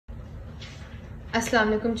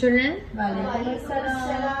Assalamu alaikum children.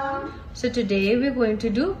 Walaikum. So today we're going to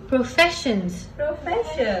do professions.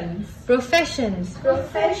 Professions.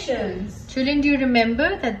 Children, do you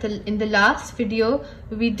remember that in the last video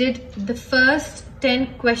we did the first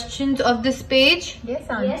 10 questions of this page? Yes,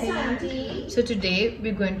 Auntie. So today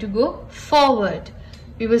we're going to go forward.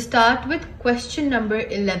 We will start with question number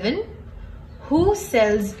 11. Who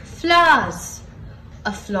sells flowers?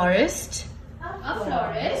 A florist.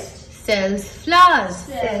 Sells flowers.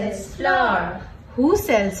 Who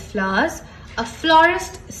sells flowers? A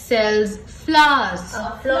florist sells flowers.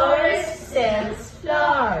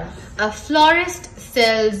 A florist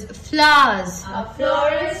sells flowers.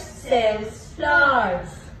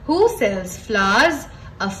 Who sells flowers?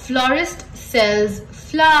 A florist sells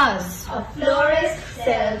flowers.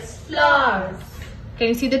 Can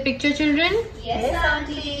you see the picture, children? Yes,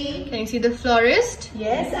 Auntie. Can you see the florist?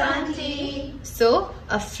 Yes, Auntie. So,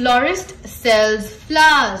 a florist sells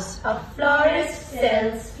flowers.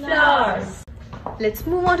 Let's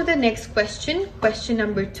move on to the next question. Question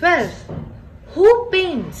number 12. Who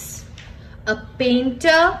paints? A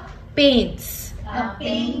painter paints.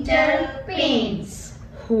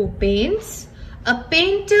 Who paints? A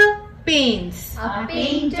painter paints.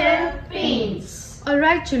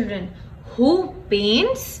 Alright, children. Who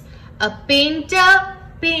paints? A painter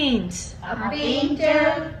paints.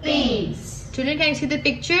 Children, can you see the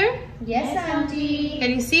picture? Yes, Auntie.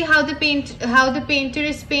 Can you see how the painter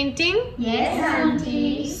is painting? Yes,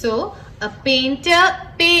 Auntie. So, a painter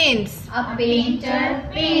paints.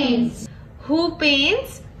 Who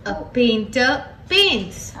paints? A painter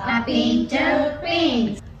paints.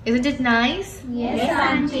 Isn't it nice? Yes,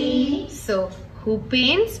 Auntie. So, who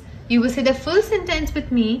paints? You will say the full sentence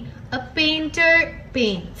with me. A painter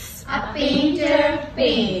paints.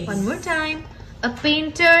 One more time. A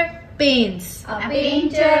painter paints.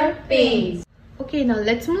 Okay, now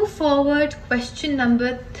let's move forward. Question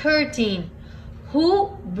number 13. Who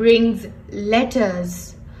brings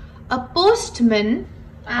letters? A postman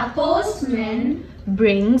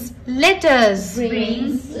brings letters.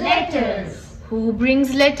 Who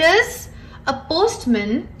brings letters? A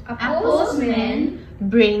postman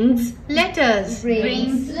brings letters.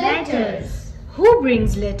 Who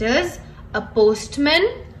brings letters? A postman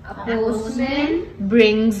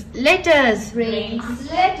brings letters.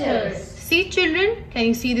 See, children, can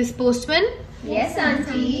you see this postman? Yes,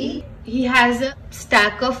 Auntie. He has a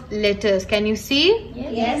stack of letters. Can you see?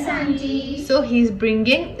 Yes, Auntie. So he's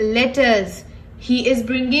bringing letters. He is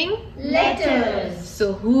bringing Letters.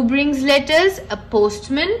 So who brings letters? A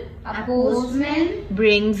postman A postman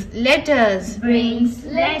brings letters. brings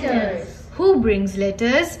letters. Who brings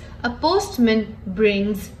letters? A postman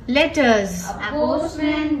brings letters. A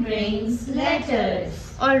postman brings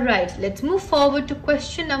letters. Alright, let's move forward to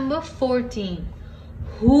question number 14.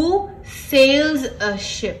 Who sails a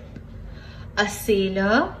ship? A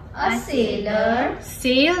sailor A sailor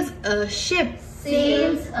sails a ship.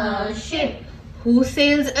 sails a ship. Who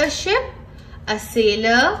sails a ship? A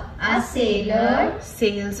sailor A sailor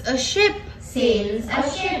sails a ship. sails a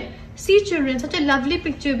ship. See, children, such a lovely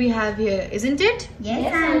picture we have here, isn't it?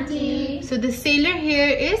 Yes, Auntie. So the sailor here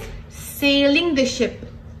is sailing the ship.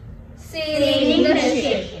 Sailing the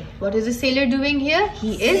ship. What is the sailor doing here?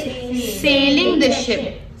 He is sailing the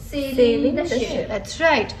ship. Sailing the ship. That's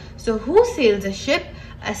right. So who sails a ship?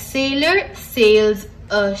 A sailor sails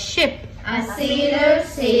a ship. A sailor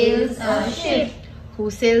sails a ship.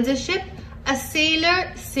 Who sails a ship? A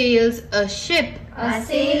sailor sails a ship. A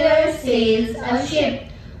sailor sails a ship.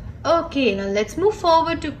 Okay, now let's move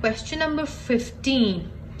forward to question number 15.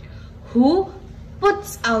 Who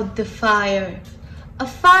puts out the fire? A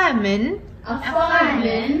fireman A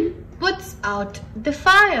fireman puts out the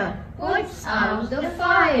fire. puts out the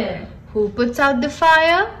fire. Who puts out the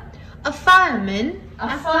fire? A fireman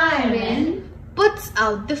A fireman puts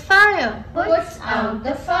out the fire. puts out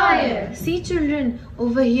the fire. See, children,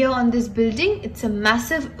 over here on this building, it's a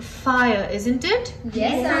massive fire, isn't it?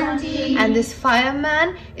 Yes, Auntie. And this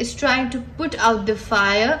fireman is trying to put out the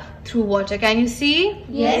fire through water. Can you see?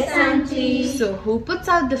 Yes, Auntie. So, who puts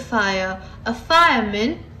out the fire? A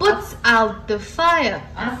fireman puts out the fire.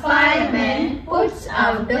 A fireman puts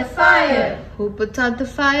out the fire. Who puts out the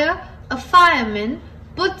fire? A fireman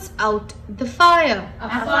puts out the fire. A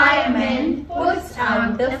fireman puts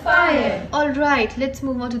out the fire. Alright, let's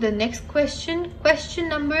move on to the next question. Question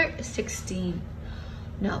number 16.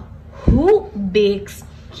 Now, who bakes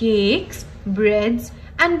cakes, breads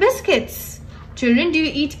and biscuits? Children, do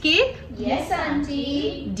you eat cake? Yes,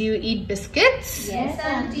 Auntie. Do you eat biscuits? Yes,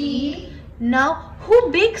 Auntie. Now,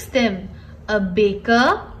 who bakes them? A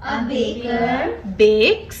baker A baker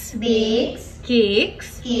bakes bakes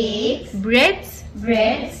cakes, cakes, breads,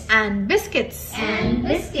 breads, and biscuits. and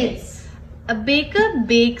biscuits. A baker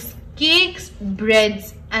bakes cakes,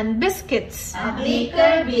 breads, and biscuits. A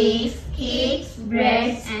baker bakes cakes,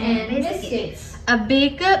 breads, and biscuits. A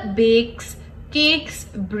baker bakes cakes,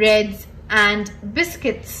 breads, and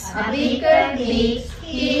biscuits. A baker bakes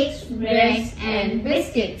cakes, breads, and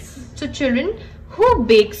biscuits. So children, who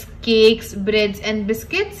bakes cakes, breads, and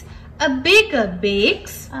biscuits? A baker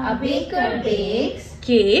bakes A baker bakes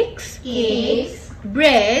cakes, cakes,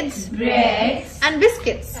 breads, breads, and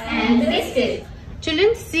biscuits. and biscuits.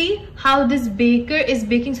 Children, see how this baker is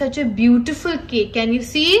baking such a beautiful cake. Can you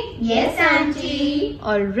see? Yes, Auntie.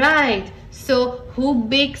 Alright. So, who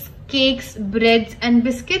bakes cakes, breads, and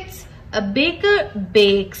biscuits? A baker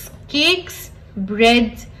bakes cakes,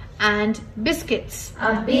 breads, and biscuits.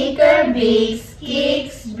 A baker bakes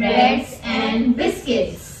cakes, breads, and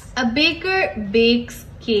biscuits. A baker bakes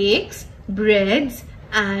cakes, breads,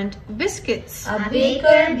 and biscuits. A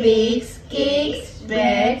baker bakes cakes,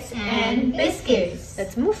 breads, and biscuits.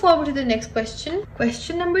 Let's move forward to the next question.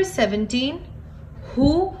 Question number 17.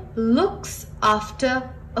 Who looks after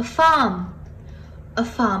a farm? A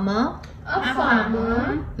farmer A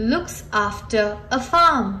farmer looks after a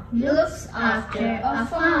farm. looks after a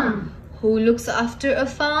farm. Who looks after a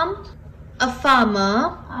farm? A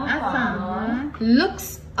farmer A farmer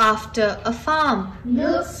looks after a farm.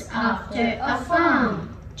 looks after a farm.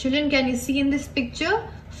 Children, can you see in this picture?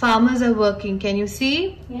 Farmers are working. Can you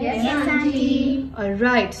see? Yes, Auntie.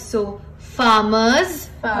 Alright, so farmers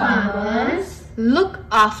Farmers look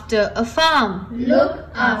after a farm. look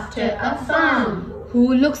after a farm.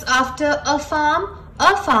 Who looks after a farm?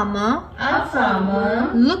 A farmer A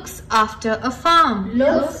farmer looks after a farm.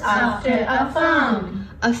 looks after a farm.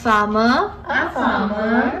 A farmer A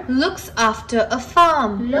farmer looks after a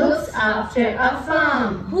farm. looks after a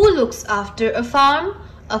farm. Who looks after a farm?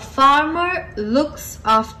 A farmer looks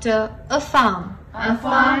after a farm. A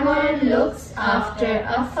farmer looks after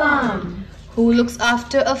a farm. Who looks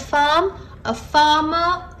after a farm? A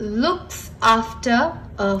farmer looks after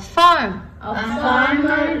a farm. A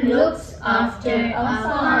farmer looks after a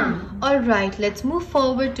farm. Alright, let's move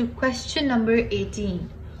forward to question number 18.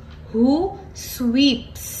 Who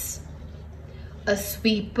sweeps? A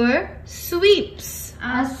sweeper sweeps.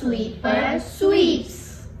 A sweeper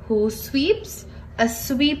sweeps. Who sweeps? A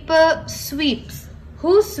sweeper sweeps.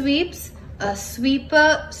 Who sweeps? A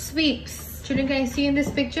sweeper sweeps. Children, can you see in this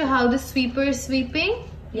picture how the sweeper is sweeping?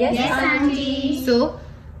 Yes, Auntie. So,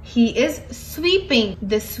 he is sweeping.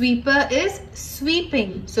 The sweeper is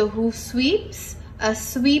sweeping. So, who sweeps? A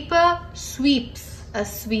sweeper sweeps. A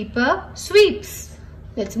sweeper sweeps.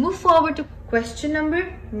 Let's move forward to question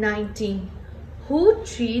number 19. Who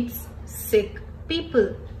treats sick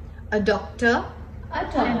people? A doctor A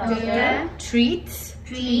doctor treats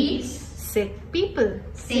treats sick people.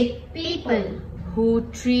 sick people. Who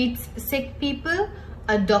treats sick people?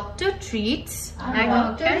 A doctor treats A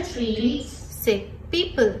doctor treats sick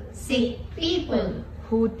people. sick people.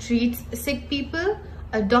 Who treats sick people?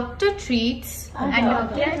 A doctor treats A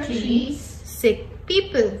doctor treats sick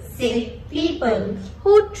people. sick people.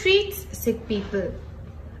 Who treats sick people?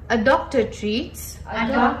 A doctor treats A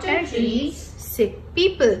doctor treats sick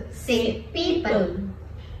people. sick people.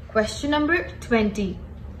 Question number 20.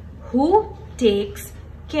 Who takes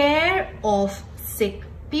care of sick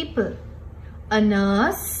people? A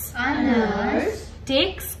nurse A nurse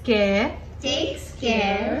takes care takes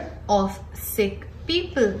care of sick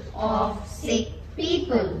people. of sick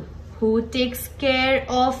people. Who takes care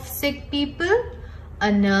of sick people?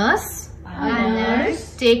 A nurse A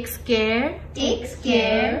nurse takes care takes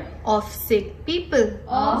care of sick people.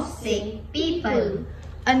 of sick people.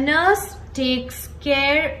 A nurse takes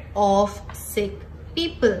care of sick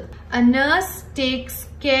people. A nurse takes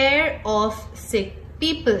care of sick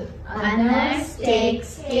people. A nurse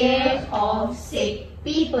takes care of sick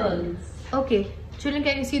people. Okay, children,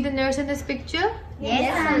 can you see the nurse in this picture? Yes,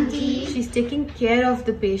 Auntie. She's taking care of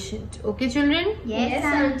the patient. Okay, children? Yes,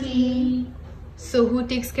 Auntie. So, who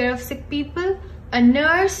takes care of sick people? A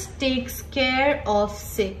nurse takes care of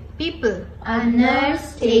sick people. A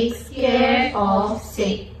nurse takes care of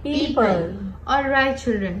sick people. Alright,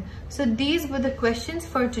 children. So, these were the questions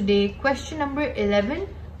for today. Question number 11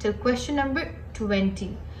 till question number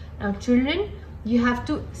 20. Now, children, you have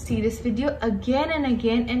to see this video again and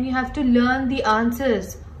again and you have to learn the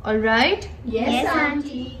answers. Alright? Yes,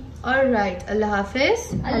 Auntie. Alright. Allah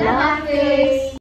Hafiz. Allah Hafiz.